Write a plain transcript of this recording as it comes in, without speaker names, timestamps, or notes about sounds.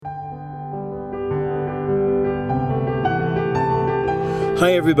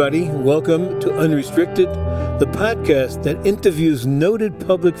Hi, everybody. Welcome to Unrestricted, the podcast that interviews noted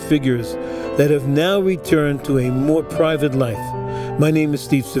public figures that have now returned to a more private life. My name is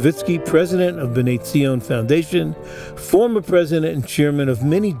Steve Savitsky, president of B'nai Zion Foundation, former president and chairman of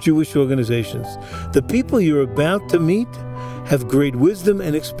many Jewish organizations. The people you're about to meet have great wisdom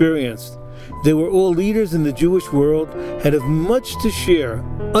and experience. They were all leaders in the Jewish world and have much to share,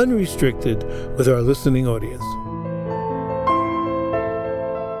 unrestricted, with our listening audience.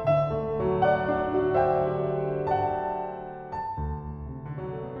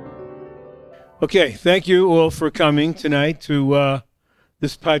 Okay, thank you all for coming tonight to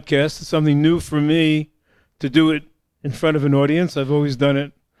this podcast. It's something new for me to do it in front of an audience. I've always done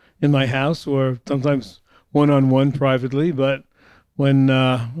it in my house or sometimes one-on-one privately, but when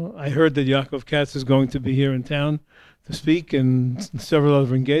I heard that Yaakov Katz is going to be here in town to speak and several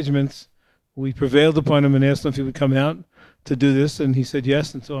other engagements, we prevailed upon him and asked him if he would come out to do this, and he said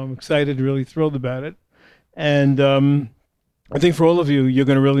yes, and so I'm excited, really thrilled about it. And I think for all of you, you're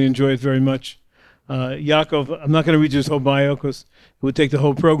going to really enjoy it very much. Yaakov, I'm not going to read his whole bio because it would take the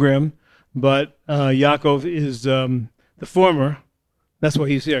whole program, but Yaakov is the former, that's why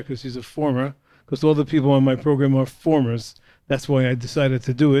he's here, because he's a former, because all the people on my program are formers. That's why I decided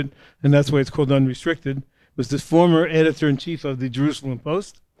to do it, and that's why it's called Unrestricted. Was the former editor-in-chief of the Jerusalem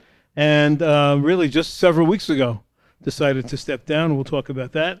Post, and really just several weeks ago decided to step down. We'll talk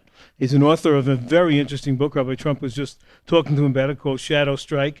about that. He's an author of a very interesting book. Rabbi Trump was just talking to him about it, called Shadow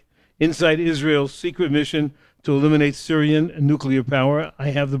Strike, Inside Israel's Secret Mission to Eliminate Syrian Nuclear Power. I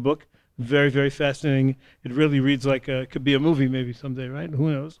have the book. Very, very fascinating. It really reads like it could be a movie maybe someday, right?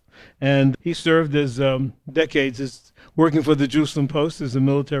 Who knows? And he served as decades as working for the Jerusalem Post as a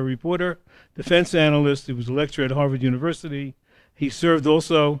military reporter, defense analyst. He was a lecturer at Harvard University. He served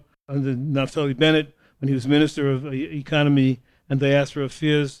also under Naftali Bennett when he was Minister of Economy and Diaspora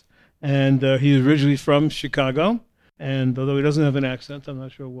Affairs. And he is originally from Chicago. And although he doesn't have an accent, I'm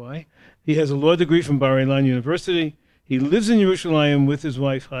not sure why, he has a law degree from Bar Ilan University. He lives in Yerushalayim with his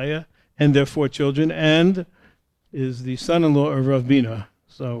wife, Haya, and their 4 children, and is the son-in-law of Rav Bina.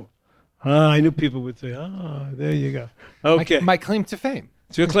 So I knew people would say, there you go. Okay. My claim to fame.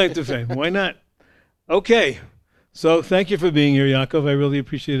 It's your claim to fame. Why not? Okay. So thank you for being here, Yaakov. I really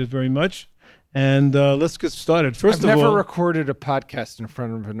appreciate it very much. And let's get started. I've never recorded a podcast in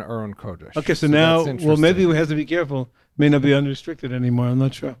front of an Aron Kodesh. Okay, so now, well, maybe we have to be careful. May not be unrestricted anymore. I'm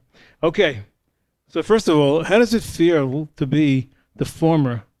not sure. Okay. So first of all, how does it feel to be the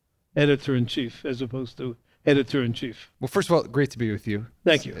former editor-in-chief as opposed to editor-in-chief? Well, first of all, great to be with you.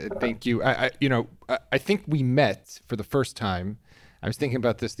 Thank you. Thank you. I think we met for the first time. I was thinking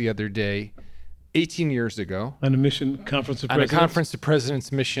about this the other day. 18 years ago. On a mission conference of presidents? On a conference of presidents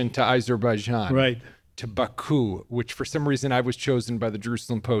mission to Azerbaijan. Right. To Baku, which for some reason I was chosen by the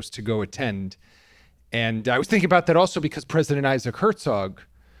Jerusalem Post to go attend. And I was thinking about that also because President Isaac Herzog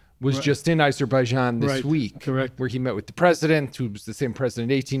was just in Azerbaijan this week. Correct. Where he met with the president, who was the same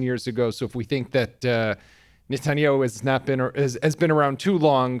president 18 years ago. So if we think that Netanyahu has been around too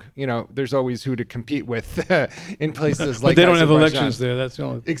long, there's always who to compete with in places like But they don't Azerbaijan. have elections there. That's the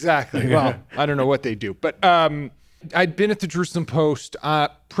only. Exactly. Well, I don't know what they do. But I'd been at the Jerusalem Post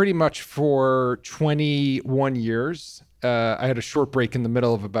pretty much for 21 years. I had a short break in the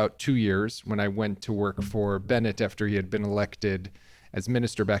middle of about 2 years when I went to work for Bennett after he had been elected as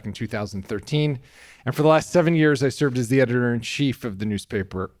minister back in 2013. And for the last 7 years, I served as the editor-in-chief of the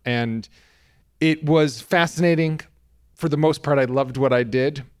newspaper. And it was fascinating. For the most part, I loved what I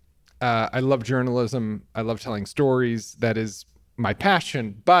did. I love journalism. I love telling stories. That is my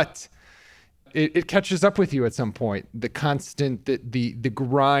passion. But it catches up with you at some point. The constant, the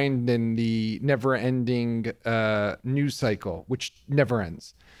grind and the never-ending news cycle, which never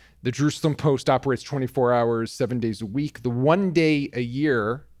ends. The Jerusalem Post operates 24 hours, 7 days a week. The one day a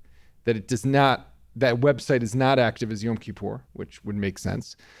year that that website is not active is Yom Kippur, which would make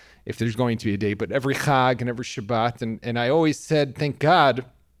sense if there's going to be a day, but every Chag and every Shabbat. And I always said, thank God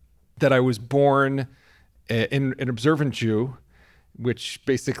that I was born an observant Jew, which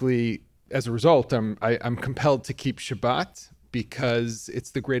basically, as a result, I'm compelled to keep Shabbat because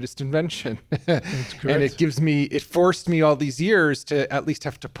it's the greatest invention. That's correct. And it forced me all these years to at least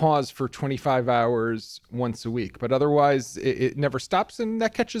have to pause for 25 hours once a week. But otherwise, it never stops, and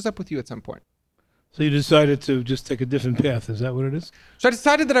that catches up with you at some point. So you decided to just take a different path. Is that what it is? So I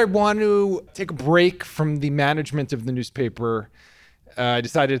decided that I want to take a break from the management of the newspaper. I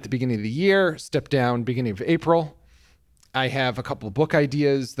decided at the beginning of the year, step down beginning of April. I have a couple of book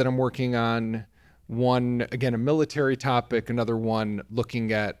ideas that I'm working on. One, again, a military topic. Another one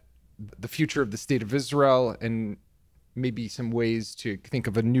looking at the future of the state of Israel and maybe some ways to think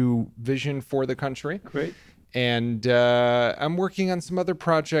of a new vision for the country. Great. And I'm working on some other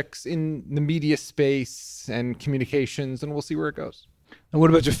projects in the media space and communications, and we'll see where it goes. And what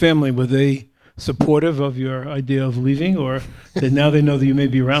about your family? Were they supportive of your idea of leaving, or that now they know that you may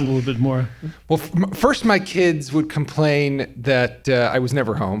be around a little bit more? Well, first my kids would complain that I was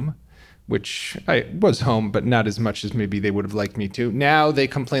never home, which I was home, but not as much as maybe they would have liked me to. Now they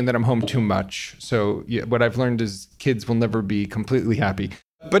complain that I'm home too much. So yeah, what I've learned is kids will never be completely happy.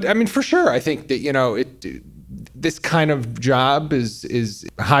 But I mean, for sure, I think that, this kind of job is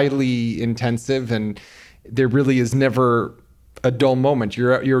highly intensive, and there really is never a dull moment.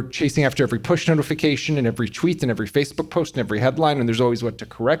 You're chasing after every push notification and every tweet and every Facebook post and every headline, and there's always what to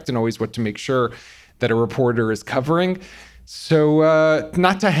correct and always what to make sure that a reporter is covering. So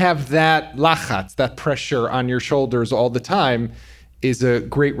not to have that lachatz, that pressure on your shoulders all the time, is a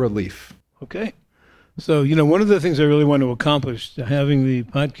great relief. Okay. So, one of the things I really want to accomplish, having the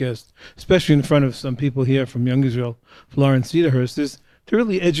podcast, especially in front of some people here from Young Israel, Florence Cedarhurst, is to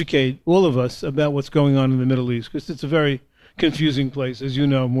really educate all of us about what's going on in the Middle East, because it's a very confusing place, as you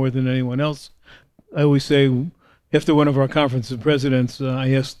know, more than anyone else. I always say, after one of our conference of presidents,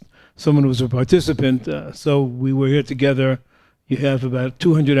 I asked someone who was a participant, so we were here together, you have about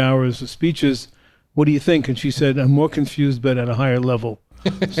 200 hours of speeches, what do you think? And she said, I'm more confused, but at a higher level.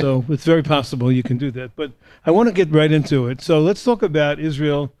 So it's very possible you can do that. But I want to get right into it. So let's talk about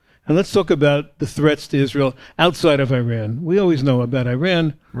Israel, and let's talk about the threats to Israel outside of Iran. We always know about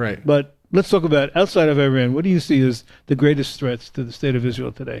Iran, right? But let's talk about outside of Iran. What do you see as the greatest threats to the state of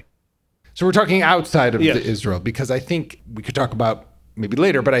Israel today? So we're talking outside of Yes. Israel, because I think we could talk about maybe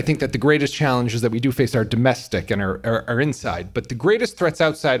later, but I think that the greatest challenges that we do face are domestic and are inside. But the greatest threats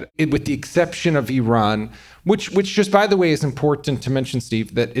outside, with the exception of Iran, which just, by the way, is important to mention,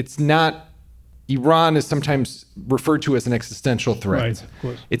 Steve, that it's not, Iran is sometimes referred to as an existential threat. Right, of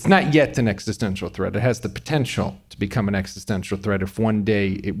course. It's not yet an existential threat. It has the potential to become an existential threat if one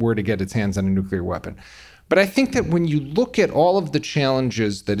day it were to get its hands on a nuclear weapon. But I think that when you look at all of the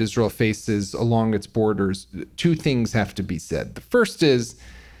challenges that Israel faces along its borders, two things have to be said. The first is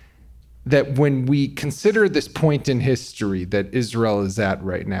that when we consider this point in history that Israel is at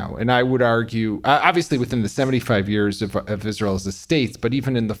right now, and I would argue, obviously within the 75 years of Israel as a state, but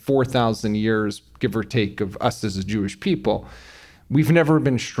even in the 4,000 years, give or take, of us as a Jewish people, we've never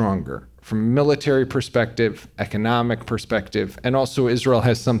been stronger from a military perspective, economic perspective, and also Israel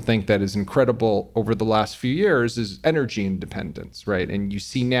has something that is incredible over the last few years is energy independence, right? And you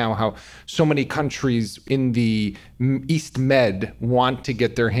see now how so many countries in the East Med want to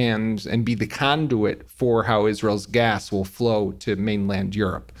get their hands and be the conduit for how Israel's gas will flow to mainland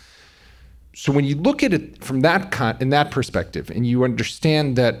Europe. So when you look at it from in that perspective, and you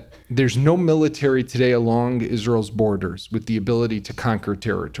understand that there's no military today along Israel's borders with the ability to conquer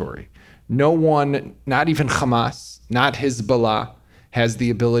territory. No one, not even Hamas, not Hezbollah, has the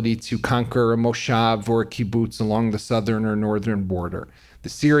ability to conquer a moshav or a kibbutz along the southern or northern border. The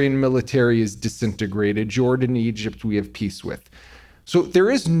Syrian military is disintegrated. Jordan and Egypt we have peace with. So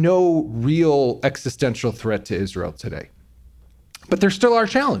there is no real existential threat to Israel today. But there still are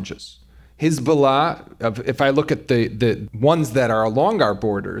challenges. Hezbollah, if I look at the ones that are along our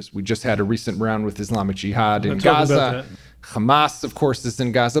borders, we just had a recent round with Islamic Jihad in Gaza. Hamas, of course, is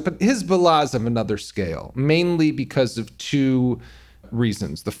in Gaza, but Hezbollah is of another scale, mainly because of two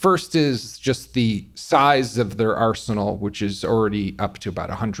reasons. The first is just the size of their arsenal, which is already up to about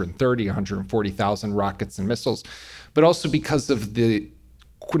 140,000 rockets and missiles, but also because of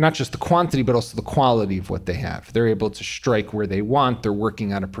not just the quantity, but also the quality of what they have. They're able to strike where they want. They're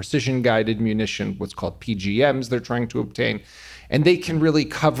working on a precision-guided munition, what's called PGMs they're trying to obtain. And they can really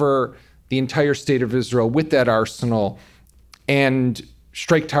cover the entire state of Israel with that arsenal and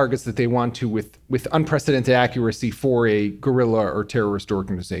strike targets that they want to with unprecedented accuracy for a guerrilla or terrorist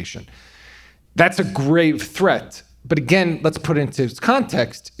organization. That's a grave threat. But again, let's put it into its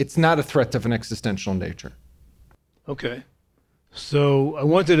context. It's not a threat of an existential nature. Okay. So I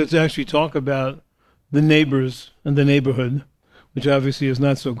wanted to actually talk about the neighbors and the neighborhood, which obviously is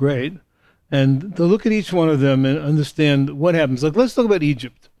not so great, and to look at each one of them and understand what happens. Like, let's talk about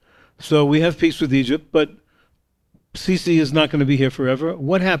Egypt. So we have peace with Egypt, but Sisi is not going to be here forever.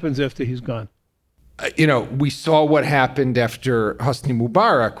 What happens after he's gone? We saw what happened after Hosni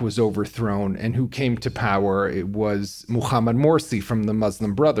Mubarak was overthrown, and who came to power. It was Muhammad Morsi from the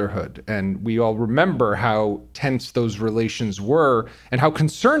Muslim Brotherhood. And we all remember how tense those relations were and how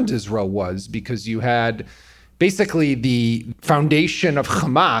concerned Israel was, because you had basically the foundation of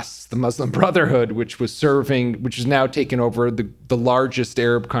Hamas, the Muslim Brotherhood, which is now taken over the largest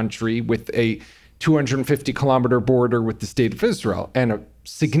Arab country with a 250-kilometer border with the state of Israel and a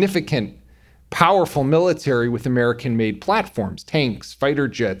significant, powerful military with American-made platforms, tanks, fighter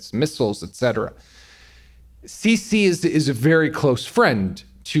jets, missiles, etc. Sisi is a very close friend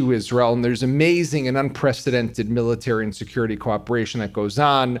to Israel, and there's amazing and unprecedented military and security cooperation that goes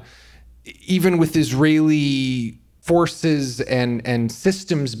on, even with Israeli forces and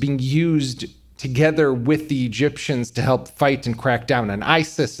systems being used together with the Egyptians to help fight and crack down on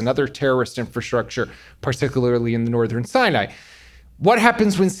ISIS and other terrorist infrastructure, particularly in the northern Sinai. What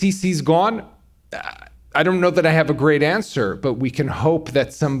happens when Sisi's gone? I don't know that I have a great answer, but we can hope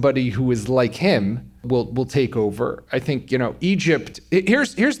that somebody who is like him will take over. I think, Egypt,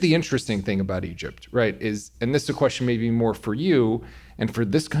 here's the interesting thing about Egypt, right, and this is a question maybe more for you and for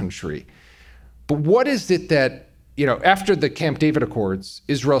this country, but what is it that, after the Camp David Accords,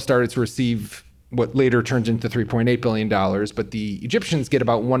 Israel started to receive what later turned into $3.8 billion, but the Egyptians get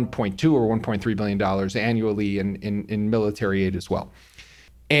about $1.2 or $1.3 billion annually in military aid as well.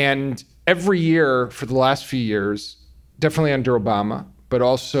 And every year for the last few years, definitely under Obama, but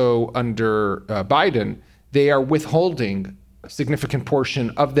also under Biden, they are withholding a significant portion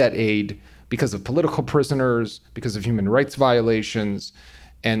of that aid because of political prisoners, because of human rights violations,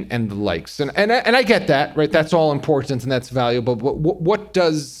 and the likes. And I get that, right? That's all important and that's valuable. But what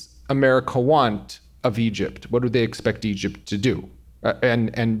does America want of Egypt? What do they expect Egypt to do?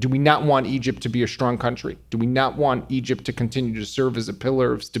 And do we not want Egypt to be a strong country? Do we not want Egypt to continue to serve as a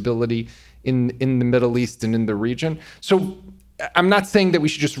pillar of stability in the Middle East and in the region? So I'm not saying that we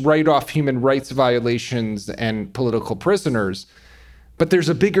should just write off human rights violations and political prisoners, but there's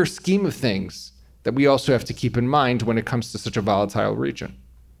a bigger scheme of things that we also have to keep in mind when it comes to such a volatile region.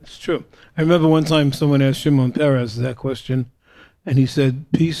 It's true. I remember one time someone asked Shimon Peres that question, and he said,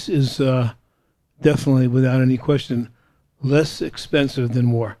 peace is definitely, without any question, less expensive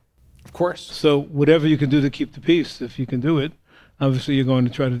than war. Of course. So whatever you can do to keep the peace, if you can do it, obviously you're going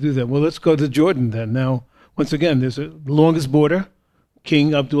to try to do that. Well, let's go to Jordan then. Now, once again, there's the longest border,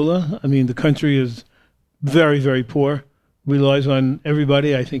 King Abdullah. I mean, the country is very, very poor, relies on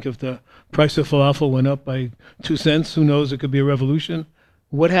everybody. I think if the price of falafel went up by 2 cents, who knows, it could be a revolution.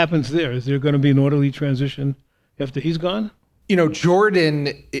 What happens there? Is there going to be an orderly transition after he's gone? Jordan,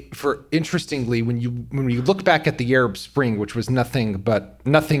 interestingly, when you look back at the Arab Spring, which was nothing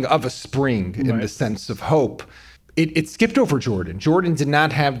of a spring in the sense of hope, it skipped over Jordan. Jordan did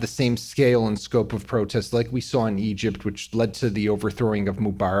not have the same scale and scope of protests like we saw in Egypt, which led to the overthrowing of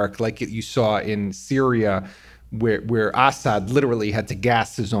Mubarak, like you saw in Syria, where Assad literally had to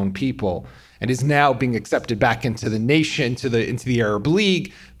gas his own people and is now being accepted back into the nation, into the Arab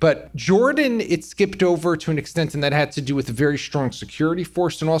League. But Jordan, it skipped over to an extent, and that had to do with a very strong security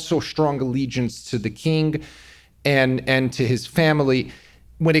force and also strong allegiance to the king and to his family.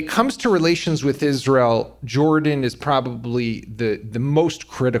 When it comes to relations with Israel, Jordan is probably the most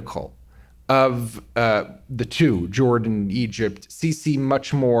critical of the two, Jordan and Egypt. Sisi,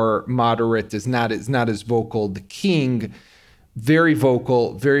 much more moderate, is not as vocal. The king, very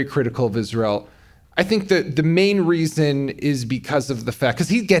vocal, very critical of Israel. I think the main reason is because of the fact, because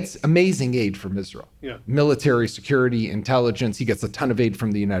he gets amazing aid from Israel. Yeah. Military, security, intelligence. He gets a ton of aid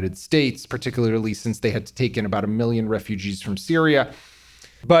from the United States, particularly since they had to take in about 1 million refugees from Syria.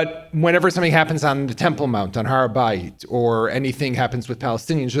 But whenever something happens on the Temple Mount, on Har Bayit, or anything happens with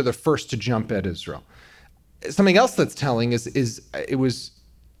Palestinians, they're the first to jump at Israel. Something else that's telling is it was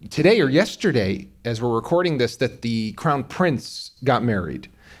today or yesterday, as we're recording this, that the Crown Prince got married.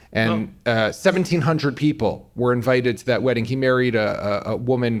 And 1,700 people were invited to that wedding. He married a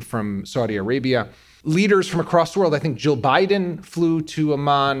woman from Saudi Arabia. Leaders from across the world. I think Jill Biden flew to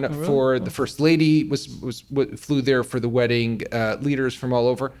Amman for the First Lady flew there for the wedding. Leaders from all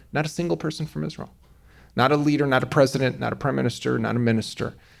over. Not a single person from Israel. Not a leader, not a president, not a prime minister, not a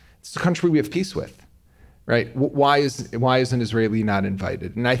minister. It's a country we have peace with, right? Why is an Israeli not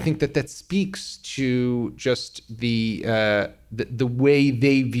invited? And I think that speaks to just the way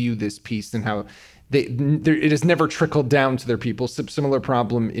they view this peace and how it has never trickled down to their people. Similar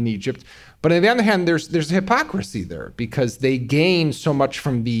problem in Egypt. But on the other hand, there's a hypocrisy there because they gain so much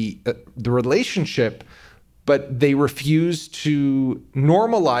from the relationship, but they refuse to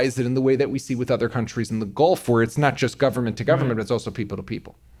normalize it in the way that we see with other countries in the Gulf, where it's not just government to government, but it's also people to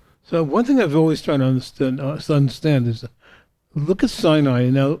people. So one thing I've always tried to understand is, look at Sinai.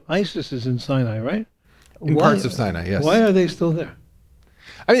 Now, ISIS is in Sinai, right? In parts of Sinai, yes. Why are they still there?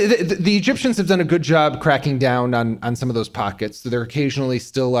 I mean, the Egyptians have done a good job cracking down on some of those pockets. There occasionally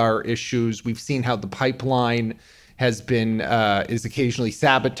still are issues. We've seen how the pipeline is occasionally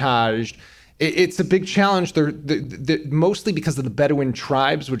sabotaged. It's a big challenge. They're mostly because of the Bedouin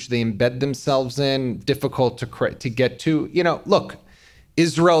tribes, which they embed themselves in, difficult to get to. Look,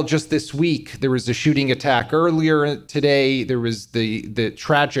 Israel just this week, there was a shooting attack earlier today. There was the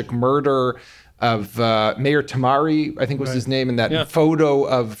tragic murder of Mayor Tamari, I think was his name, and that photo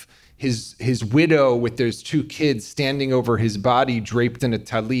of his widow with those two kids standing over his body draped in a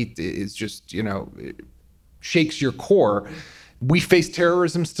talit is just, it shakes your core. We face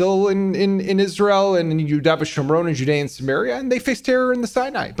terrorism still in Israel and in Yudav Shomron and Judea and Samaria, and they face terror in the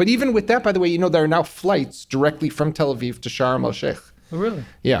Sinai. But even with that, by the way, there are now flights directly from Tel Aviv to Sharm el-Sheikh. Oh, really?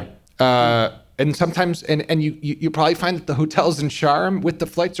 Yeah. And sometimes, and you probably find that the hotels in Sharm with the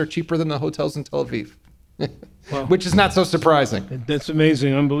flights are cheaper than the hotels in Tel Aviv, wow. Which is not so surprising. That's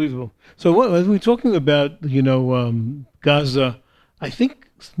amazing, unbelievable. So what we're talking about, Gaza, I think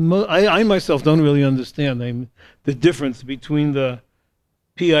I myself don't really understand the difference between the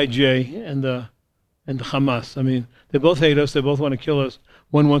PIJ and the Hamas. I mean, they both hate us. They both want to kill us.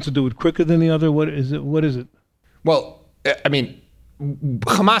 One wants to do it quicker than the other. What is it? Well, I mean,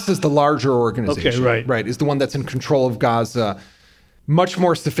 Hamas is the larger organization, okay, right? Is the one that's in control of Gaza. Much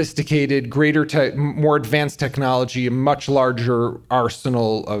more sophisticated, more advanced technology, a much larger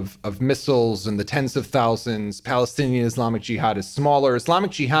arsenal of missiles in the tens of thousands. Palestinian Islamic Jihad is smaller.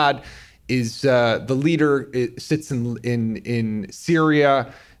 Islamic Jihad is the leader sits in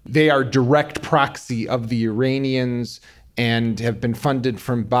Syria. They are direct proxy of the Iranians and have been funded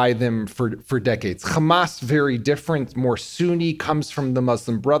by them for decades. Hamas, very different, more Sunni, comes from the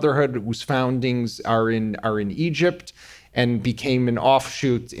Muslim Brotherhood, whose foundings are in Egypt, and became an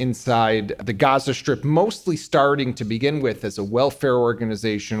offshoot inside the Gaza Strip, mostly starting to begin with as a welfare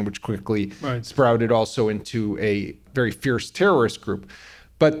organization, which quickly sprouted also into a very fierce terrorist group.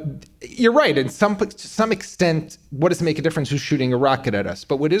 But you're right, to some extent, what does it make a difference who's shooting a rocket at us?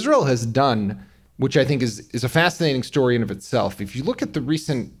 But what Israel has done, which I think is a fascinating story in of itself, if you look at the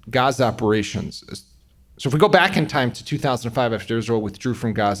recent Gaza operations, so if we go back in time to 2005 after Israel withdrew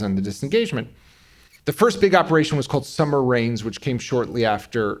from Gaza and the disengagement, the first big operation was called Summer Rains, which came shortly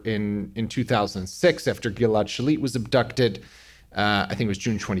after in 2006, after Gilad Shalit was abducted. I think it was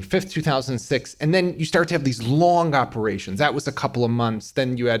June 25th, 2006. And then you start to have these long operations. That was a couple of months.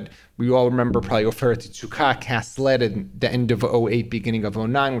 Then we all remember probably Oferet Yitzhak, Kaslet at the end of 2008, beginning of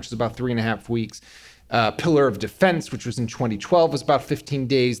 2009, which was about 3.5 weeks. Pillar of Defense, which was in 2012, was about 15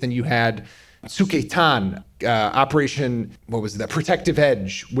 days. Then you had Tsukeitan, Operation, Protective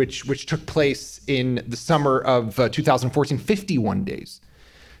Edge, which took place in the summer of 2014, 51 days.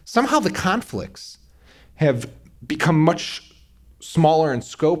 Somehow the conflicts have become much smaller in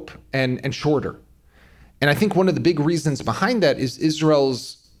scope and shorter. And I think one of the big reasons behind that is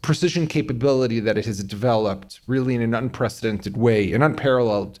Israel's precision capability that it has developed really in an unprecedented way and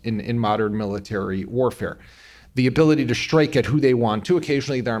unparalleled in modern military warfare. The ability to strike at who they want to.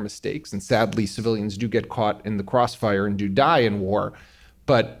 Occasionally there are mistakes, and sadly civilians do get caught in the crossfire and do die in war.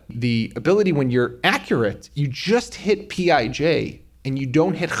 But the ability, when you're accurate, you just hit PIJ and you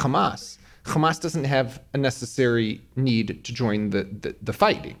don't hit Hamas. Hamas doesn't have a necessary need to join the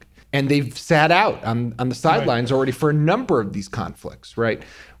fighting. And they've sat out on the sidelines already for a number of these conflicts, right?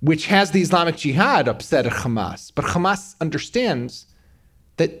 Which has the Islamic Jihad upset at Hamas. But Hamas understands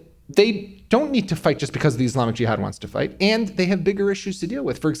that they don't need to fight just because the Islamic Jihad wants to fight, and they have bigger issues to deal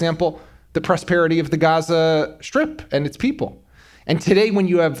with. For example, the prosperity of the Gaza Strip and its people. And today, when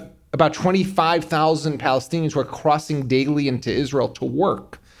you have about 25,000 Palestinians who are crossing daily into Israel to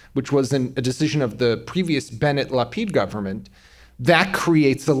work, which was a decision of the previous Bennett-Lapid government, that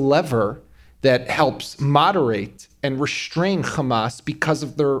creates a lever that helps moderate and restrain Hamas because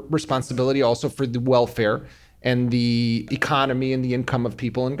of their responsibility also for the welfare and the economy and the income of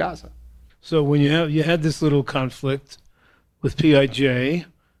people in Gaza. So when you had this little conflict with PIJ,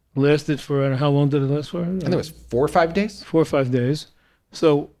 lasted for, how long did it last for? I think it was 4 or 5 days. 4 or 5 days.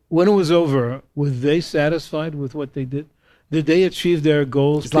 So when it was over, were they satisfied with what they did? Did they achieve their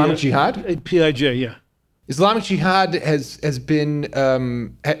goals? Islamic Jihad? PIJ, yeah. Islamic Jihad has been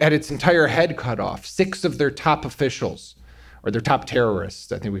had its entire head cut off. 6 of their top officials, or their top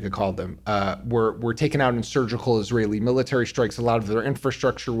terrorists, I think we could call them, were taken out in surgical Israeli military strikes. A lot of their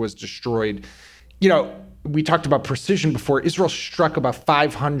infrastructure was destroyed. We talked about precision before. Israel struck about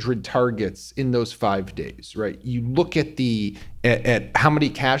 500 targets in those 5 days, right? You look at at how many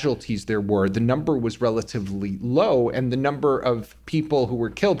casualties there were, the number was relatively low, and the number of people who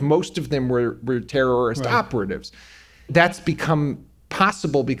were killed, most of them were terrorist operatives. That's become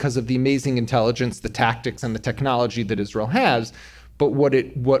possible because of the amazing intelligence, the tactics, and the technology that Israel has. But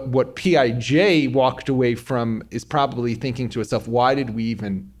what PIJ walked away from is probably thinking to itself, why did we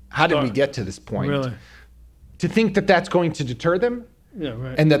even how did we get to this point? Really? To think that that's going to deter them, Yeah,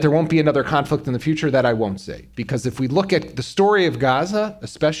 right. and that there won't be another conflict in the future, that I won't say. Because if we look at the story of Gaza,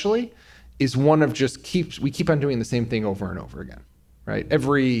 especially, is one of just we keep on doing the same thing over and over again, right?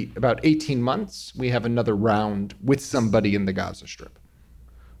 Every about 18 months, we have another round with somebody in the Gaza Strip.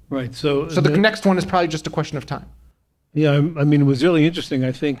 Right. So the next one is probably just a question of time. Yeah, I mean, it was really interesting.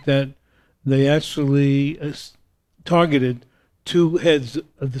 I think that they actually targeted two heads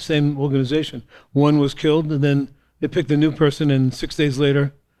of the same organization. One was killed, and then they picked a new person, and 5 days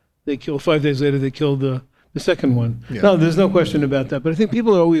later, they killed the second one. Yeah. No, there's no question about that. But I think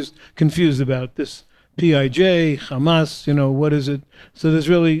people are always confused about this PIJ, Hamas, what is it? So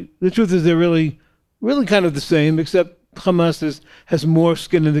the truth is they're really kind of the same, except Hamas has more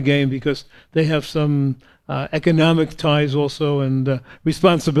skin in the game because they have some economic ties also and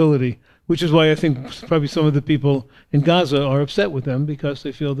responsibility, which is why I think probably some of the people in Gaza are upset with them because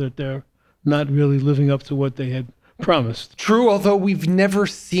they feel that they're not really living up to what they had promised. True, although we've never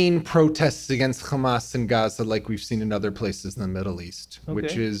seen protests against Hamas in Gaza like we've seen in other places in the Middle East,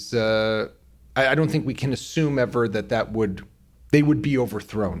 which is, I don't think we can assume ever that they would be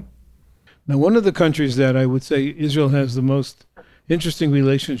overthrown. Now, one of the countries that I would say Israel has the most interesting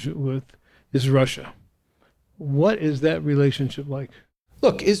relationship with is Russia. What is that relationship like?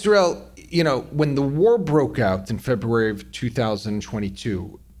 Look, Israel, when the war broke out in February of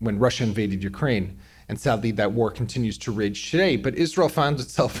 2022, when Russia invaded Ukraine, and sadly that war continues to rage today, but Israel found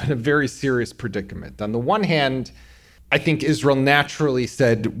itself in a very serious predicament. On the one hand, I think Israel naturally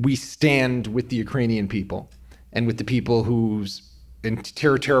said, we stand with the Ukrainian people and with the people whose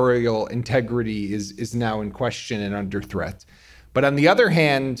territorial integrity is now in question and under threat. But on the other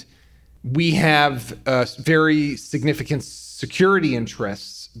hand, we have very significant security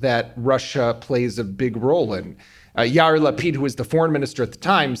interests that Russia plays a big role in. Yair Lapid, who was the foreign minister at the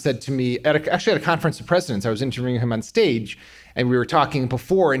time, said to me, actually at a conference of presidents, I was interviewing him on stage, and we were talking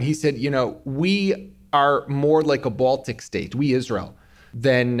before, and he said, we are more like a Baltic state, we Israel,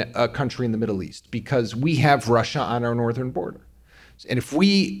 than a country in the Middle East, because we have Russia on our northern border. And if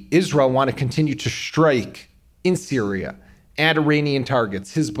we, Israel, want to continue to strike in Syria at Iranian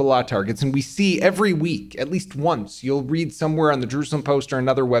targets, Hezbollah targets, and we see every week, at least once, you'll read somewhere on the Jerusalem Post or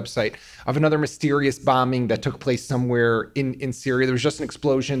another website of another mysterious bombing that took place somewhere in Syria. There was just an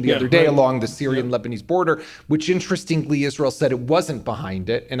explosion the other day along the Syrian-Lebanese border, which interestingly, Israel said it wasn't behind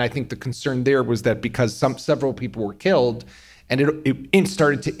it. And I think the concern there was that because several people were killed and it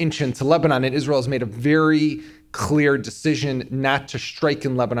started to inch into Lebanon, and Israel has made a very clear decision not to strike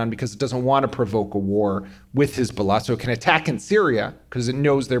in Lebanon because it doesn't want to provoke a war with Hezbollah. So it can attack in Syria because it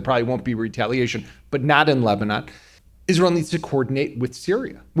knows there probably won't be retaliation, but not in Lebanon. Israel needs to coordinate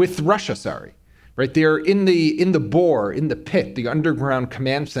with Russia, right? They're in the pit, the underground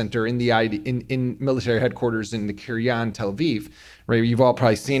command center in military headquarters in the Kiryat, Tel Aviv, right? You've all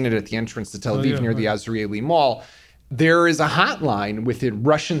probably seen it at the entrance to Tel Aviv near the Azrieli Mall. There is a hotline with a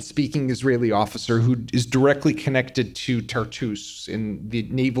Russian-speaking Israeli officer who is directly connected to Tartus, in the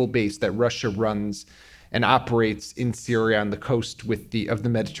naval base that Russia runs and operates in Syria on the coast of the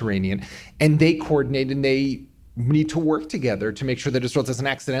Mediterranean. And they coordinate and they need to work together to make sure that Israel doesn't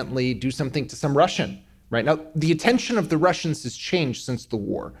accidentally do something to some Russian. Right now, the attention of the Russians has changed since the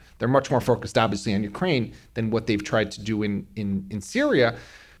war. They're much more focused, obviously, on Ukraine than what they've tried to do in Syria.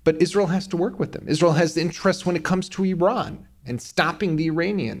 But Israel has to work with them. Israel has interests when it comes to Iran and stopping the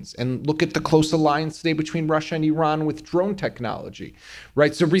Iranians. And look at the close alliance today between Russia and Iran with drone technology,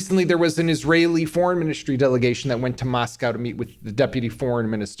 right? So recently there was an Israeli foreign ministry delegation that went to Moscow to meet with the deputy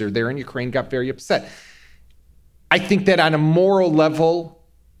foreign minister there in Ukraine, got very upset. I think that on a moral level,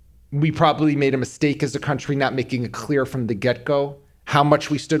 we probably made a mistake as a country not making it clear from the get-go how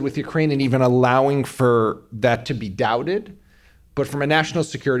much we stood with Ukraine and even allowing for that to be doubted. But from a national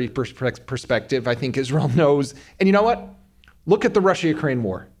security perspective, I think Israel knows. And you know what? Look at the Russia-Ukraine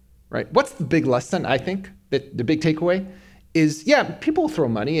war, right? What's the big lesson, I think, that the big takeaway is, people will throw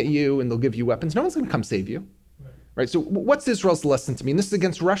money at you and they'll give you weapons. No one's going to come save you, right? So what's Israel's lesson to me? And this is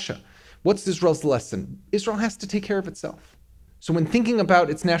against Russia. What's Israel's lesson? Israel has to take care of itself. So when thinking about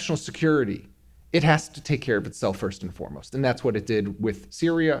its national security, it has to take care of itself first and foremost. And that's what it did with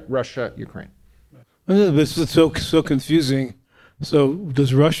Syria, Russia, Ukraine. This is so confusing. So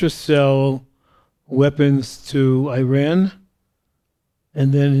does Russia sell weapons to Iran?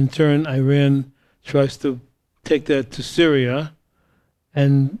 And then in turn, Iran tries to take that to Syria,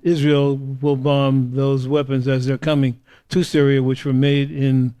 and Israel will bomb those weapons as they're coming to Syria, which were made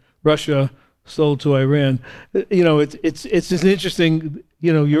in Russia, sold to Iran. It's just interesting.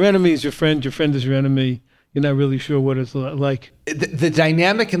 Your enemy is your friend is your enemy. you're not really sure what it's like. The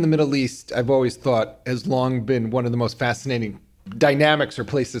dynamic in the Middle East, I've always thought, has long been one of the most fascinating dynamics or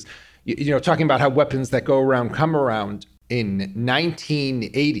places. Talking about how weapons that go around come around in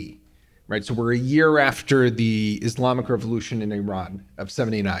 1980, right? So we're a year after the Islamic Revolution in Iran of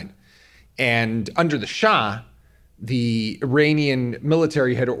 79. And under the Shah, the Iranian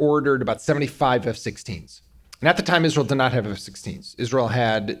military had ordered about 75 F-16s. And at the time, Israel did not have F-16s. Israel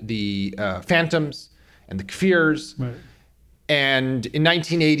had the Phantoms and the Kafirs. Right. And in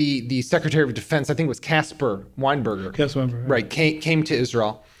 1980, the Secretary of Defense, I think it was Caspar Weinberger, right, came to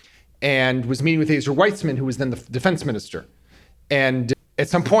Israel and was meeting with Ezer Weitzman, who was then the defense minister. And at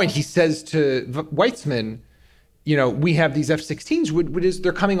some point, he says to Weitzman, we have these F-16s.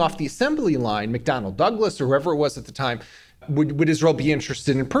 They're coming off the assembly line, McDonnell Douglas or whoever it was at the time. Would Israel be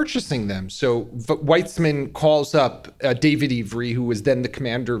interested in purchasing them? So Weitzman calls up David Ivry, who was then the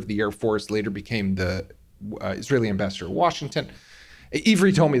commander of the Air Force, later became the Israeli ambassador to Washington.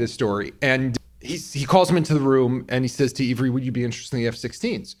 Ivry told me this story, and he calls him into the room and he says to Ivry, would you be interested in the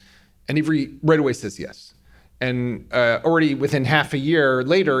F-16s? And Ivry right away says yes. And already within half a year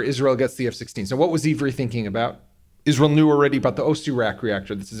later, Israel gets the F-16s. So what was Ivry thinking about? Israel knew already about the Ost-Iraq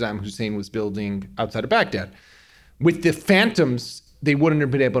reactor that Saddam Hussein was building outside of Baghdad. With the Phantoms, they wouldn't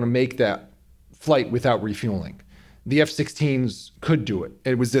have been able to make that flight without refueling. The F-16s could do it.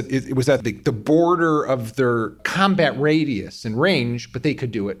 It was at the border of their combat radius and range, but they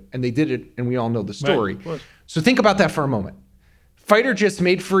could do it, and they did it, and we all know the story. Right. So think about that for a moment. Fighter jets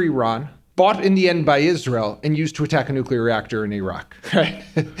made for Iran, bought in the end by Israel, and used to attack a nuclear reactor in Iraq. Right?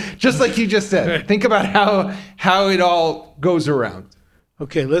 Just like you just said. Right. Think about how it all goes around.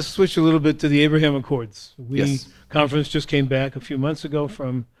 Okay, let's switch a little bit to the Abraham Accords. Yes. Conference just came back a few months ago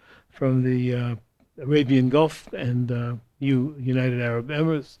from the Arabian Gulf and United Arab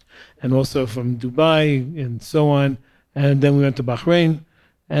Emirates, and also from Dubai and so on. And then we went to Bahrain,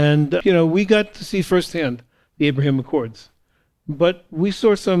 and we got to see firsthand the Abraham Accords. But we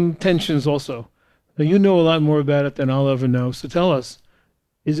saw some tensions also. Now, you know a lot more about it than I'll ever know. So tell us,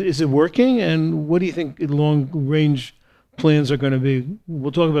 is it working? And what do you think long-range plans are going to be?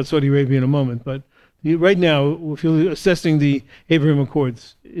 We'll talk about Saudi Arabia in a moment, but right now, if you're assessing the Abraham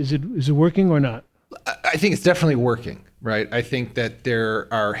Accords, is it working or not? I think it's definitely working, right? I think that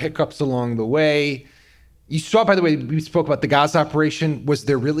there are hiccups along the way. You saw, by the way, we spoke about the Gaza operation. Was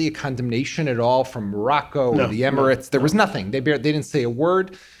there really a condemnation at all from Morocco or the Emirates? There was nothing. They didn't say a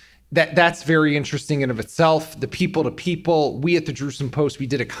word. That's very interesting in of itself. The people to people. We at the Jerusalem Post, we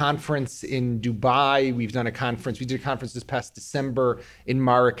did a conference in Dubai. We did a conference this past December in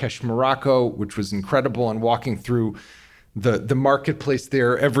Marrakesh, Morocco, which was incredible. And walking through the marketplace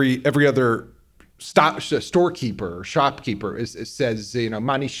there, every other storekeeper or shopkeeper says,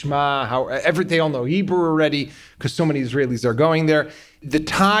 Manishma, they all know Hebrew already because so many Israelis are going there. The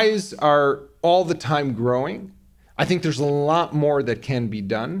ties are all the time growing. I think there's a lot more that can be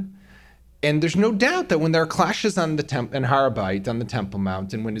done. And there's no doubt that when there are clashes on in Har Bayit, on the Temple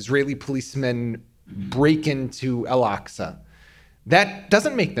Mount, and when Israeli policemen break into El Aqsa, that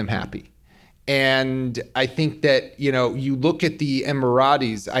doesn't make them happy. And I think that, you look at the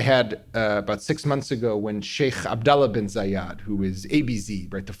Emiratis. I had about 6 months ago when Sheikh Abdullah bin Zayed, who is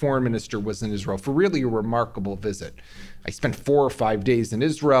ABZ, right, the foreign minister, was in Israel for really a remarkable visit. I spent 4 or 5 days in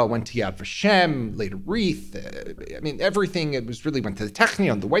Israel, went to Yad Vashem, laid a wreath. Everything. It was really went to the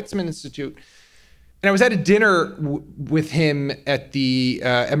Technion, the Weizmann Institute. And I was at a dinner with him at the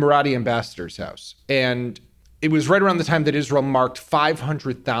Emirati ambassador's house. And it was right around the time that Israel marked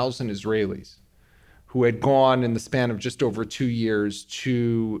 500,000 Israelis who had gone in the span of just over 2 years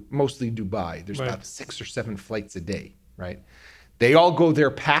to mostly Dubai. There's about 6 or 7 flights a day, right? They all go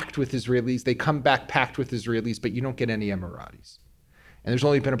there packed with Israelis. They come back packed with Israelis, but you don't get any Emiratis. And there's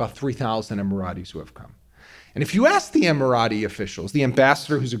only been about 3,000 Emiratis who have come. And if you ask the Emirati officials, the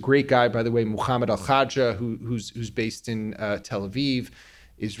ambassador, who's a great guy, by the way, Muhammad Al-Khaja, who's based in Tel Aviv,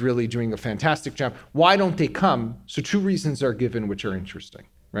 is really doing a fantastic job. Why don't they come? So 2 reasons are given, which are interesting,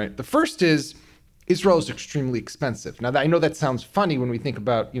 right? The first is Israel is extremely expensive. Now, I know that sounds funny when we think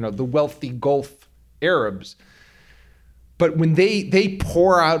about, the wealthy Gulf Arabs, but when they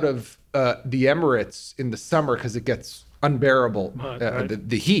pour out of the Emirates in the summer because it gets unbearable,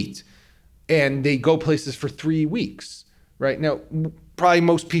 the heat, and they go places for 3 weeks, right? Now, probably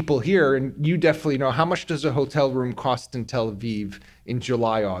most people here, and you definitely know, how much does a hotel room cost in Tel Aviv in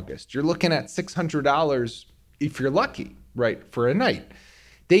July, August? You're looking at $600 if you're lucky, right, for a night.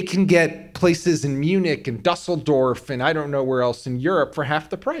 They can get places in Munich and Dusseldorf and I don't know where else in Europe for half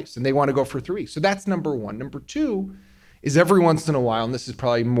the price, and they want to go for 3 weeks. So that's number one. Number two, is every once in a while, and this is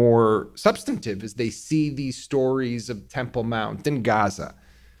probably more substantive, is they see these stories of Temple Mount in Gaza,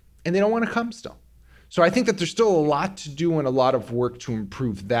 and they don't want to come still. So I think that there's still a lot to do and a lot of work to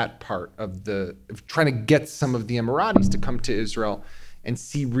improve that part of trying to get some of the Emiratis to come to Israel and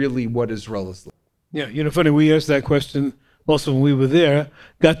see really what Israel is like. Yeah, funny, we asked that question also when we were there,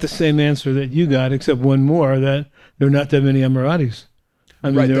 got the same answer that you got, except one more, that there are not that many Emiratis.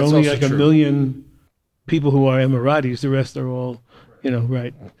 I mean, there are only like 1 million people who are Emiratis. The rest are all,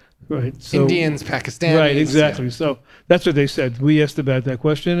 right. So, Indians, Pakistanis. Right, exactly. Yeah. So that's what they said. We asked about that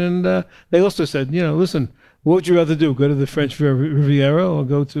question, and they also said, listen, what would you rather do? Go to the French Riviera or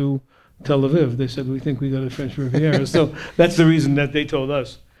go to Tel Aviv? They said, we think we go to the French Riviera. So that's the reason that they told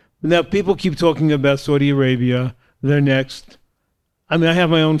us. Now, people keep talking about Saudi Arabia. They're next. I mean, I have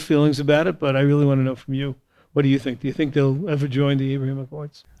my own feelings about it, but I really want to know from you. What do you think? Do you think they'll ever join the Abraham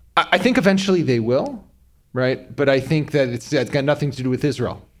Accords? I think eventually they will, right? But I think that it's got nothing to do with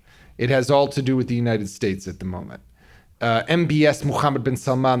Israel. It has all to do with the United States at the moment. MBS Mohammed bin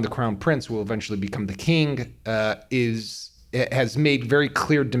Salman, the crown prince, who will eventually become the king, has made very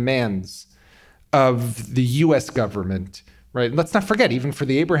clear demands of the U.S. government, right? Let's not forget, even for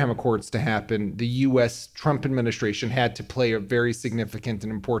the Abraham Accords to happen, the U.S. Trump administration had to play a very significant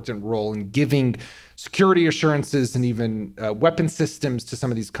and important role in giving security assurances and even weapon systems to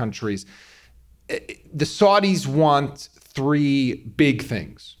some of these countries. The Saudis want 3 big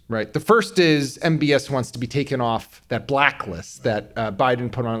things, right? The first is MBS wants to be taken off that blacklist that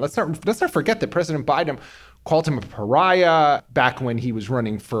Biden put on. Let's not forget that President Biden called him a pariah back when he was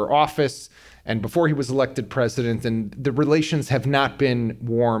running for office and before he was elected president, and the relations have not been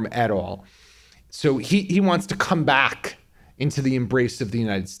warm at all. So he wants to come back into the embrace of the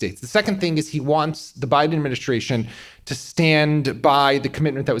United States. The second thing is he wants the Biden administration to stand by the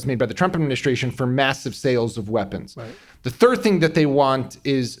commitment that was made by the Trump administration for massive sales of weapons. Right. The third thing that they want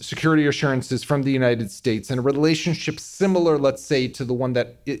is security assurances from the United States and a relationship similar, let's say, to the one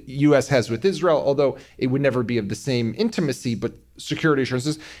that U.S. has with Israel, although it would never be of the same intimacy, but security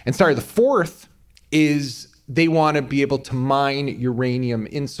assurances. And the fourth is they want to be able to mine uranium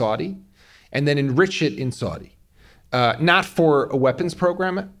in Saudi and then enrich it in Saudi. Not for a weapons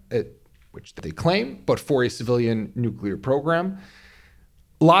program, which they claim, but for a civilian nuclear program.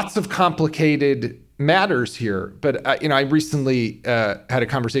 Lots of complicated matters here, but I recently had a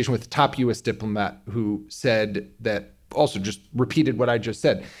conversation with a top U.S. diplomat who said that, also just repeated what I just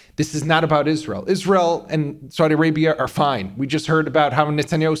said. This is not about Israel. Israel and Saudi Arabia are fine. We just heard about how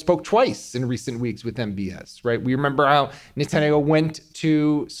Netanyahu spoke twice in recent weeks with MBS, right? We remember how Netanyahu went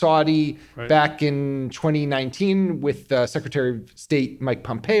to Saudi back in 2019 with Secretary of State Mike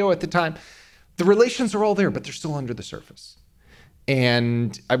Pompeo at the time. The relations are all there, but they're still under the surface.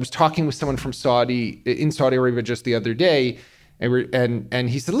 And I was talking with someone from in Saudi Arabia just the other day, and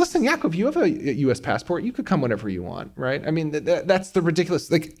he said, listen, Yaakov, you have a U.S. passport. You could come whenever you want, right? I mean, that's the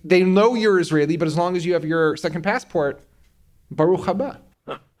ridiculous. Like, they know you're Israeli, but as long as you have your second passport, Baruch haba.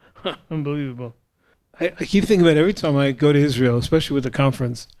 Unbelievable. I keep thinking about every time I go to Israel, especially with the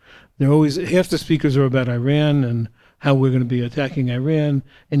conference, they're always, half the speakers are about Iran and how we're going to be attacking Iran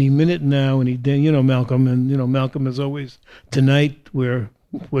any minute now. And Malcolm, and Malcolm is always, tonight we're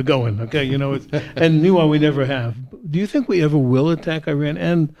going, okay? And meanwhile, we never have. Do you think we ever will attack Iran?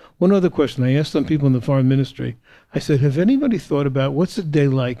 And one other question, I asked some people in the foreign ministry, I said, have anybody thought about what's the day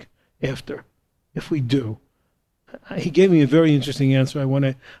like after, if we do? He gave me a very interesting answer. I want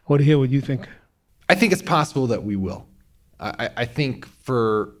to hear what you think. I think it's possible that we will. I think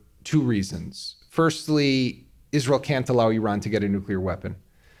for 2 reasons. Firstly, Israel can't allow Iran to get a nuclear weapon.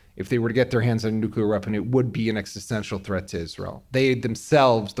 If they were to get their hands on a nuclear weapon, it would be an existential threat to Israel. They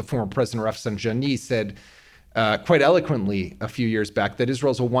themselves, the former president Rafsanjani, said quite eloquently a few years back that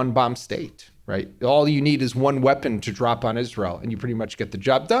Israel's a one-bomb state, right? All you need is one weapon to drop on Israel, and you pretty much get the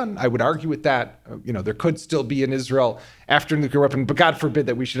job done. I would argue with that. There could still be an Israel after a nuclear weapon, but God forbid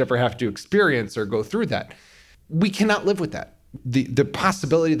that we should ever have to experience or go through that. We cannot live with that. The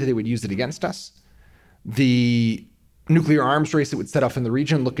possibility that they would use it against us, the nuclear arms race it would set off in the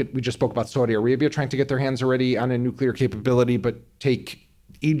region. We just spoke about Saudi Arabia trying to get their hands already on a nuclear capability, but take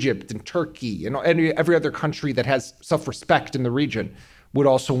Egypt and Turkey and every other country that has self-respect in the region would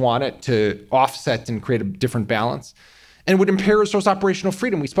also want it to offset and create a different balance. And would impair Israel's operational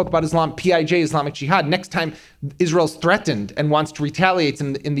freedom. We spoke about PIJ, Islamic Jihad. Next time Israel's threatened and wants to retaliate,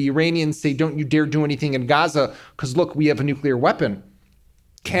 and the Iranians say, don't you dare do anything in Gaza, because look, we have a nuclear weapon.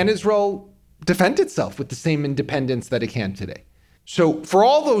 Can Israel defend itself with the same independence that it can today? So for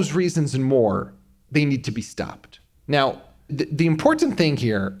all those reasons and more, they need to be stopped. Now, the important thing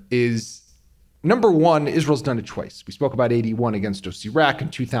here is Number one, Israel's done it twice. We spoke about 81 against Iraq in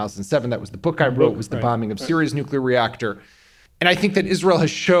 2007. That was the book I wrote, was the bombing of Syria's nuclear reactor. And I think that Israel's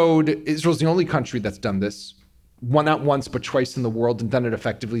the only country that's done this, not once, but twice in the world, and done it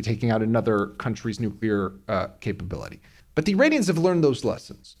effectively, taking out another country's nuclear capability. But the Iranians have learned those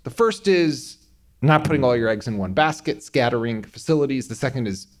lessons. The first is not putting all your eggs in one basket, scattering facilities. The second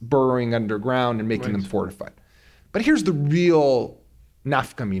is burrowing underground and making them fortified. But here's the real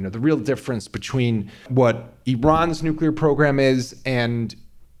nafkamina, the real difference between what Iran's nuclear program is and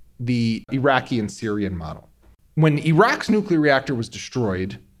the Iraqi and Syrian model. When Iraq's nuclear reactor was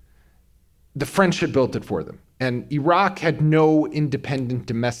destroyed, the French had built it for them. And Iraq had no independent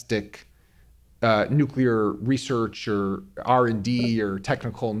domestic nuclear research or R&D or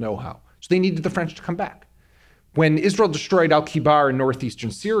technical know-how. So they needed the French to come back. When Israel destroyed Al-Kibar in northeastern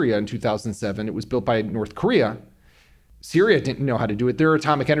Syria in 2007, it was built by North Korea. Syria didn't know how to do it. Their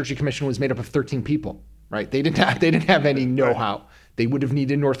Atomic Energy Commission was made up of 13 people, right? They didn't have any know-how. They would have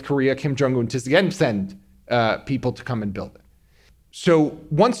needed North Korea, Kim Jong-un, to again send people to come and build it. So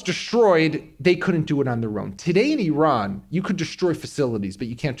once destroyed, they couldn't do it on their own. Today in Iran, you could destroy facilities, but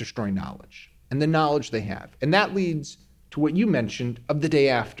you can't destroy knowledge, and the knowledge they have. And that leads to what you mentioned of the day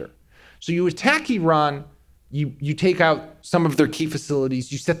after. So you attack Iran, you take out some of their key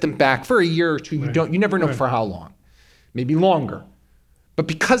facilities, you set them back for a year or two. You never know for how long, maybe longer. But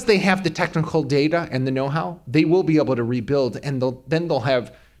because they have the technical data and the know-how, they will be able to rebuild, and then they'll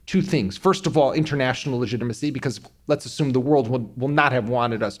have two things. First of all, international legitimacy, because let's assume the world will not have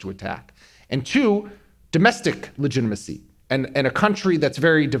wanted us to attack. And two, domestic legitimacy. And a country that's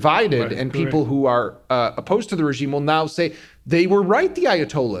very divided, and people who are opposed to the regime will now say, they were right, the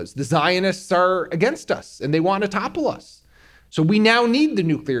Ayatollahs. The Zionists are against us, and they want to topple us. So we now need the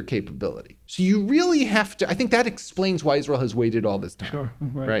nuclear capability. So you really have to, I think that explains why Israel has waited all this time. Sure,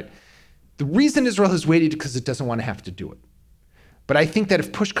 right? The reason Israel has waited is because it doesn't want to have to do it. But I think that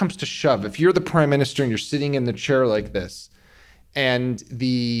if push comes to shove, if you're the prime minister and you're sitting in the chair like this, and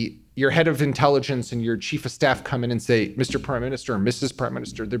your head of intelligence and your chief of staff come in and say, Mr. Prime Minister or Mrs. Prime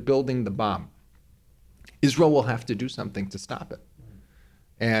Minister, they're building the bomb, Israel will have to do something to stop it.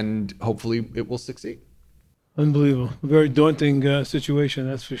 And hopefully it will succeed. Unbelievable. Very daunting situation,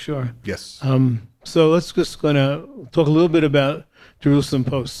 that's for sure. Yes. So let's just gonna talk a little bit about Jerusalem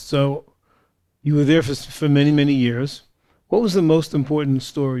Post. So you were there for many, many years. What was the most important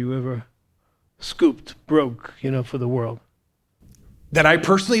story you ever scooped, broke, for the world? That I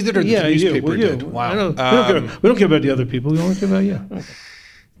personally did, or the newspaper did? Wow. We don't care about the other people. We only care about you. Okay.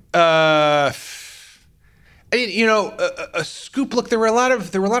 A scoop. Look, there were a lot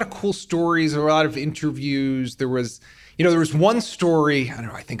of cool stories. There were a lot of interviews. There was one story. I don't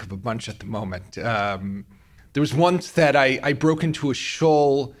know. I think of a bunch at the moment. There was once that I broke into a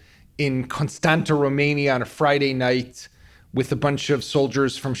shul in Constanta, Romania, on a Friday night with a bunch of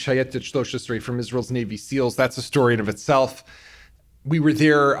soldiers from Shayetet 13, from Israel's Navy SEALs. That's a story in of itself. We were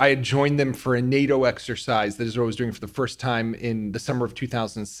there. I had joined them for a NATO exercise that Israel was doing for the first time in the summer of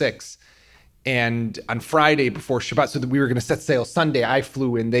 2006. And on Friday before Shabbat, so that we were going to set sail Sunday, I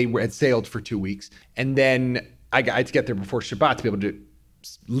flew in. They had sailed for 2 weeks. And then I had to get there before Shabbat to be able to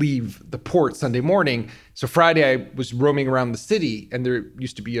leave the port Sunday morning. So Friday I was roaming around the city, and there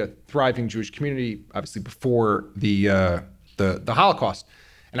used to be a thriving Jewish community, obviously before the Holocaust.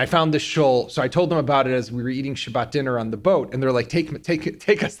 And I found this shul. So I told them about it as we were eating Shabbat dinner on the boat. And they're like, take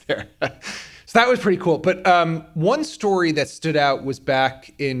us there. So that was pretty cool. But one story that stood out was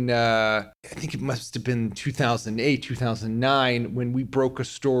back in, I think it must have been 2008, 2009, when we broke a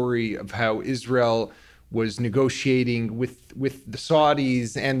story of how Israel was negotiating with the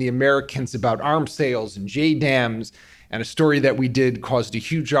Saudis and the Americans about arms sales and JDAMs. And a story that we did caused a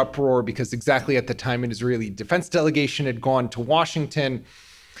huge uproar because exactly at the time an Israeli defense delegation had gone to Washington.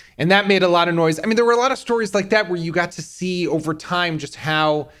 And that made a lot of noise. I mean, there were a lot of stories like that where you got to see over time just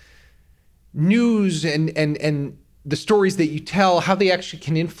how news and the stories that you tell, how they actually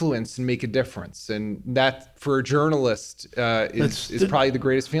can influence and make a difference. And that, for a journalist, is probably the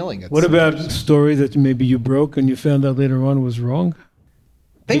greatest feeling. What about a story that maybe you broke and you found out later on was wrong?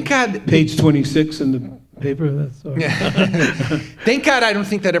 Thank God. Page 26 in the paper. Thank God I don't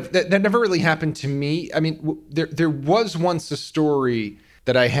think that never really happened to me. I mean, there was once a story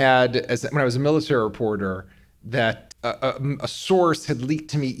that I had when I was a military reporter that a source had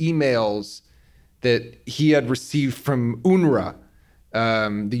leaked to me emails that he had received from UNRWA,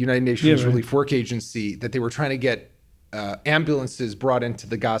 the United Nations Relief Work Agency, that they were trying to get ambulances brought into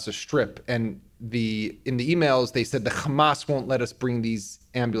the Gaza Strip. And in the emails, they said the Hamas won't let us bring these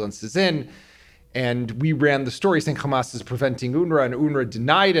ambulances in. And we ran the story saying Hamas is preventing UNRWA, and UNRWA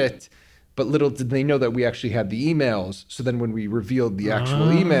denied it. But little did they know that we actually had the emails. So then when we revealed the actual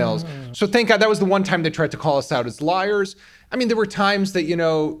emails, so thank God that was the one time they tried to call us out as liars. I mean, there were times that,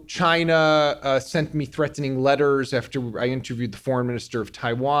 China sent me threatening letters after I interviewed the foreign minister of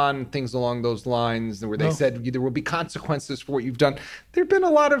Taiwan, things along those lines, where they said there will be consequences for what you've done. There have been a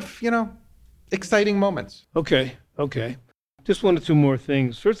lot of, exciting moments. Okay. Just one or two more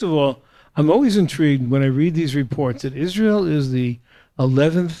things. First of all, I'm always intrigued when I read these reports that Israel is the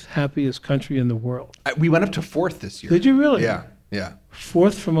 11th happiest country in the world. We went up to 4th this year. Did you really? Yeah.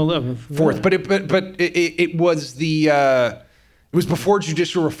 4th from 11th. 4th, but it was it was before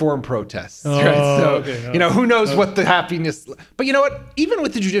judicial reform protests. Oh, right? So okay. who knows what the happiness. But you know what? Even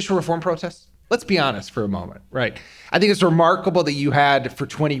with the judicial reform protests, let's be honest for a moment, right? I think it's remarkable that you had for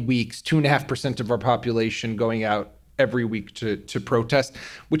 20 weeks 2.5% of our population going out every week to protest,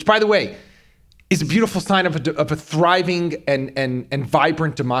 which, by the way, is a beautiful sign of a thriving and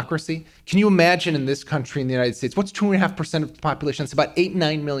vibrant democracy. Can you imagine in this country, in the United States, what's 2.5% of the population? It's about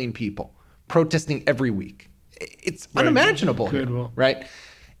 8-9 million people protesting every week. It's unimaginable here, right?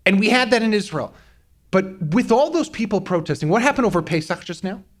 And we had that in Israel. But with all those people protesting, what happened over Pesach just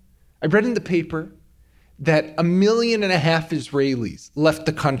now? I read in the paper that 1.5 million Israelis left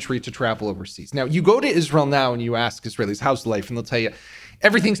the country to travel overseas. Now, you go to Israel now and you ask Israelis, how's life? And they'll tell you,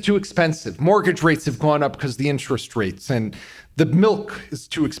 everything's too expensive. Mortgage rates have gone up because of the interest rates, and the milk is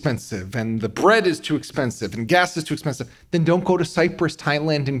too expensive, and the bread is too expensive, and gas is too expensive. Then don't go to Cyprus,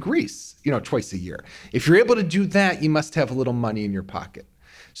 Thailand, and Greece, twice a year. If you're able to do that, you must have a little money in your pocket.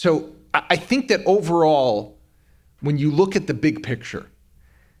 So I think that overall, when you look at the big picture,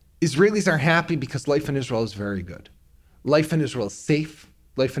 Israelis are happy because life in Israel is very good. Life in Israel is safe.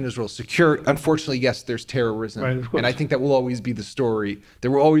 Life in Israel is secure. Unfortunately, yes, there's terrorism. Right, of course. And I think that will always be the story.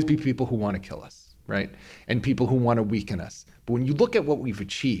 There will always be people who want to kill us, right? And people who want to weaken us. But when you look at what we've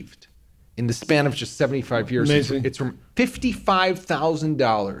achieved in the span of just 75 years, amazing. It's from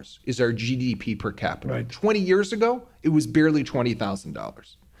 $55,000 is our GDP per capita. Right. 20 years ago, it was barely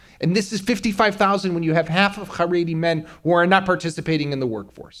 $20,000. And this is 55,000 when you have half of Haredi men who are not participating in the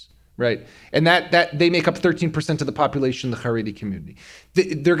workforce, right? And that they make up 13% of the population in the Haredi community.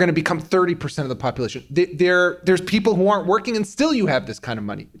 They're going to become 30% of the population. There's people who aren't working, and still you have this kind of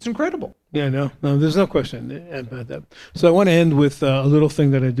money. It's incredible. Yeah, no, there's no question about that. So I want to end with a little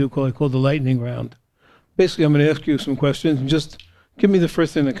thing that I call the lightning round. Basically, I'm going to ask you some questions, and just give me the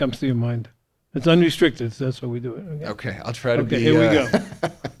first thing that comes to your mind. It's unrestricted, so that's why we do it. Okay, I'll try to be... Okay, here we go.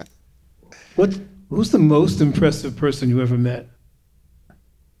 Who's the most impressive person you ever met?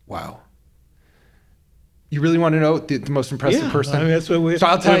 Wow. You really want to know the most impressive person? I mean, that's what So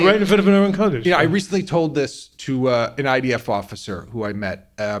I'll tell you, right in front of our encoders. I recently told this to an IDF officer who I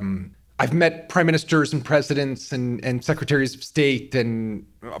met. I've met prime ministers and presidents and secretaries of state and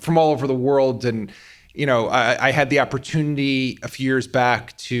from all over the world. And, I had the opportunity a few years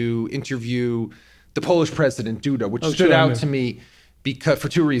back to interview the Polish president, Duda, which stood out to me because for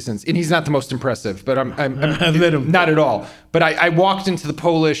two reasons. And he's not the most impressive, but I've met him. Not at all. But I walked into the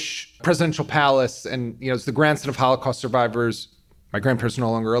Polish presidential palace, and it's the grandson of Holocaust survivors. My grandparents are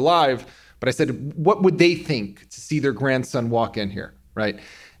no longer alive, but I said, what would they think to see their grandson walk in here, right?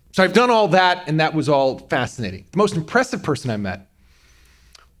 So I've done all that, and that was all fascinating. The most impressive person I met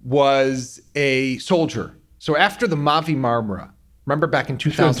was a soldier. So after the Mavi Marmara, remember back in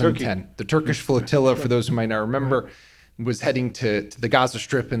 2010, the Turkish flotilla, for those who might not remember, was heading to the Gaza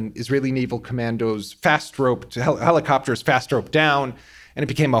Strip, and Israeli naval commandos helicopters fast roped down, and it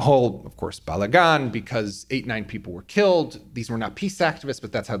became a whole, of course, balagan because 8-9 people were killed. These were not peace activists,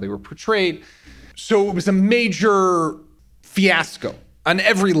 but that's how they were portrayed. So it was a major fiasco on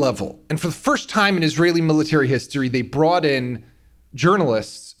every level. And for the first time in Israeli military history, they brought in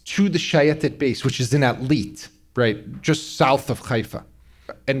journalists to the Shayetet base, which is in Atlit, right, just south of Haifa.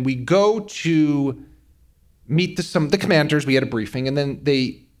 And we go to meet some of the commanders. We had a briefing, and then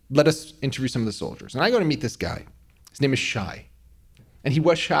they let us interview some of the soldiers. And I go to meet this guy. His name is Shai. And he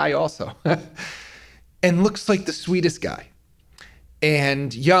was shy also. And looks like the sweetest guy.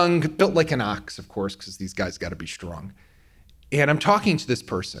 And young, built like an ox, of course, because these guys got to be strong. And I'm talking to this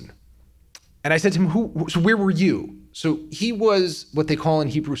person. And I said to him, so where were you? So he was what they call in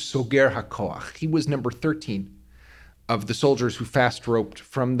Hebrew, Soger HaKoach. He was number 13 of the soldiers who fast roped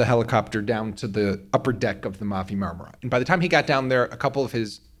from the helicopter down to the upper deck of the Mavi Marmara. And by the time he got down there, a couple of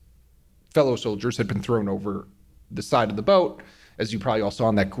his fellow soldiers had been thrown over the side of the boat, as you probably all saw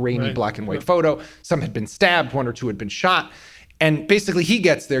in that grainy black and white photo. Some had been stabbed, 1 or 2 had been shot. And basically he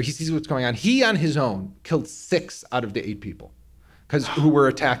gets there, he sees what's going on. He on his own killed 6 out of the 8 people who were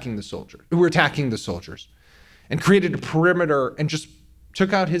attacking the soldiers, and created a perimeter and just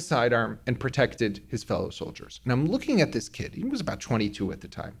took out his sidearm and protected his fellow soldiers. And I'm looking at this kid. He was about 22 at the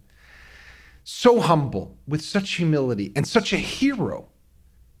time. So humble, with such humility, and such a hero.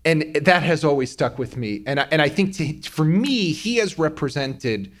 And that has always stuck with me. And I think for me, he has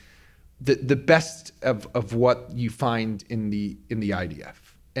represented the best of what you find in the IDF.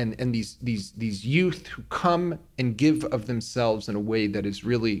 And these youth who come and give of themselves in a way that is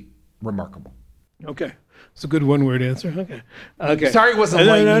really remarkable. Okay. It's a good one-word answer. Okay. Sorry it wasn't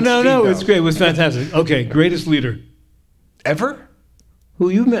lightning speed, No. though. It's great. It was fantastic. Okay. Greatest leader. Ever? Who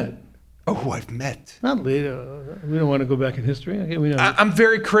you met? Oh, who I've met. Not leader. We don't want to go back in history. Okay, we know. I'm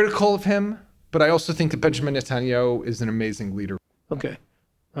very critical of him, but I also think that Benjamin Netanyahu is an amazing leader. Okay.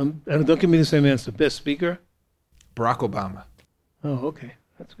 And don't give me the same answer. Best speaker? Barack Obama. Oh, okay.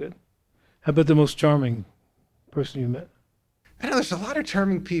 That's good. How about the most charming person you met? I know there's a lot of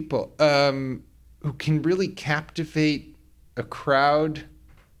charming people who can really captivate a crowd.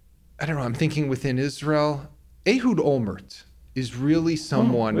 I don't know. I'm thinking within Israel. Ehud Olmert is really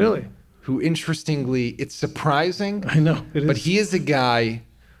someone who, interestingly, it's surprising. I know. It is. But he is a guy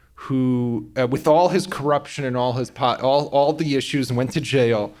who, with all his corruption and all his all the issues, and went to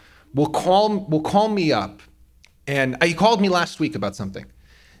jail, will call me up. And he called me last week about something.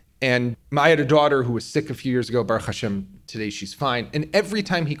 And I had a daughter who was sick a few years ago. Baruch Hashem, today she's fine. And every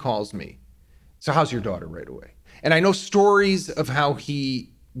time he calls me, so how's your daughter right away? And I know stories of how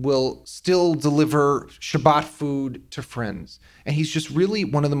he will still deliver Shabbat food to friends. And he's just really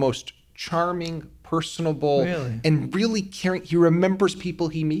one of the most charming, personable, and really caring. He remembers people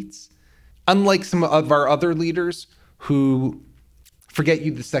he meets, unlike some of our other leaders who forget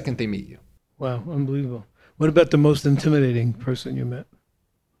you the second they meet you. Wow, unbelievable. What about the most intimidating person you met?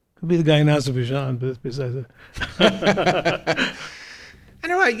 Could be the guy in Azerbaijan, but besides that. I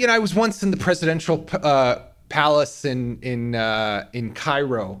don't know. I was once in the presidential palace in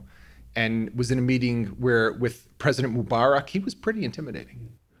Cairo, and was in a meeting with President Mubarak. He was pretty intimidating.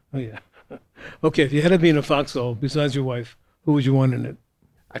 Oh yeah. Okay, if you had to be in a foxhole besides your wife, who would you want in it?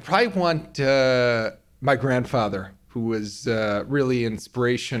 I'd probably want my grandfather, who was really an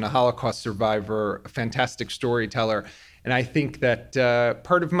inspiration, a Holocaust survivor, a fantastic storyteller. And I think that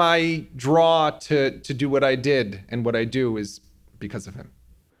part of my draw to do what I did and what I do is because of him.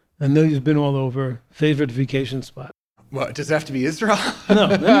 I know you've been all over. Favorite vacation spot? Well, does it have to be Israel? No,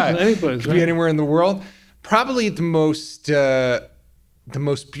 any place. Could be anywhere in the world. Probably the most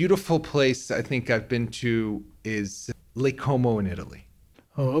beautiful place I think I've been to is Lake Como in Italy.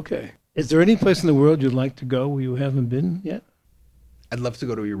 Oh, okay. Is there any place in the world you'd like to go where you haven't been yet? I'd love to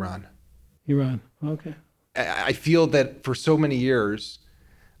go to Iran. Iran, okay. I feel that for so many years,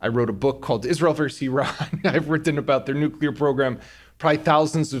 I wrote a book called Israel versus Iran. I've written about their nuclear program, probably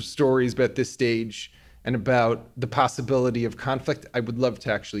thousands of stories at this stage, and about the possibility of conflict. I would love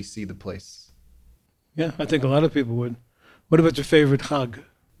to actually see the place. Yeah, I think a lot of people would. What about your favorite Chag?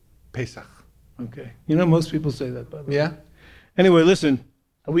 Pesach. Okay. You know, most people say that, by the way. Yeah? Anyway, listen,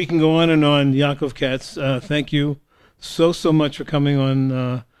 we can go on and on. Yaakov Katz, thank you so much for coming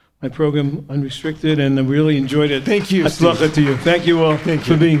on my program, Unrestricted, and I really enjoyed it. Thank you, Steve. Hatzlacha to you. Thank you all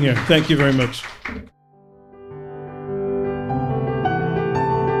for being here. Thank you very much.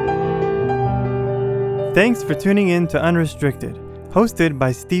 Thanks for tuning in to Unrestricted, hosted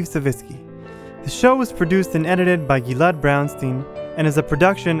by Steve Savitsky. The show was produced and edited by Gilad Brownstein and is a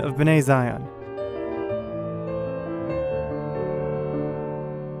production of B'nai Zion.